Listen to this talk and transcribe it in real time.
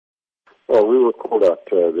Well, we were called out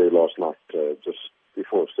there last night, just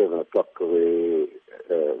before 7 o'clock, where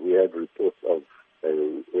we had reports of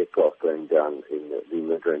an aircraft going down in the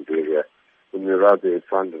Midrand area. When we arrived there, we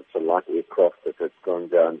found it's a light aircraft that had gone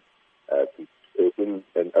down in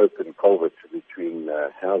an open culvert between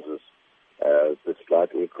houses. This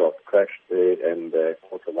light aircraft crashed there and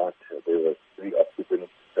caught alight. There were 3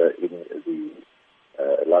 occupants in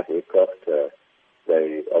the light aircraft.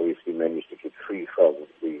 They obviously managed to get free from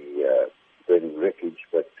the burning wreckage,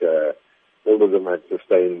 but all of them had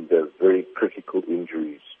sustained very critical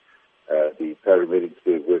injuries. The paramedics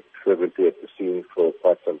there worked fervently at the scene for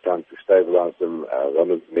quite some time to stabilize them.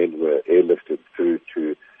 One of the men were airlifted through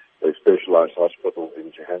to a specialized hospital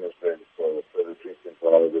in Johannesburg for further treatment,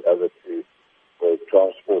 while the other 2 were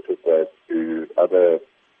transported to other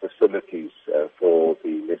facilities for the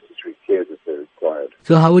necessary care that they required.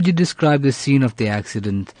 So how would you describe the scene of the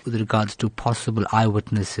accident with regards to possible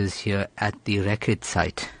eyewitnesses here at the wreckage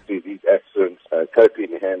site? These accidents totally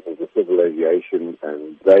in the hands of the civil aviation,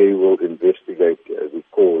 and they will investigate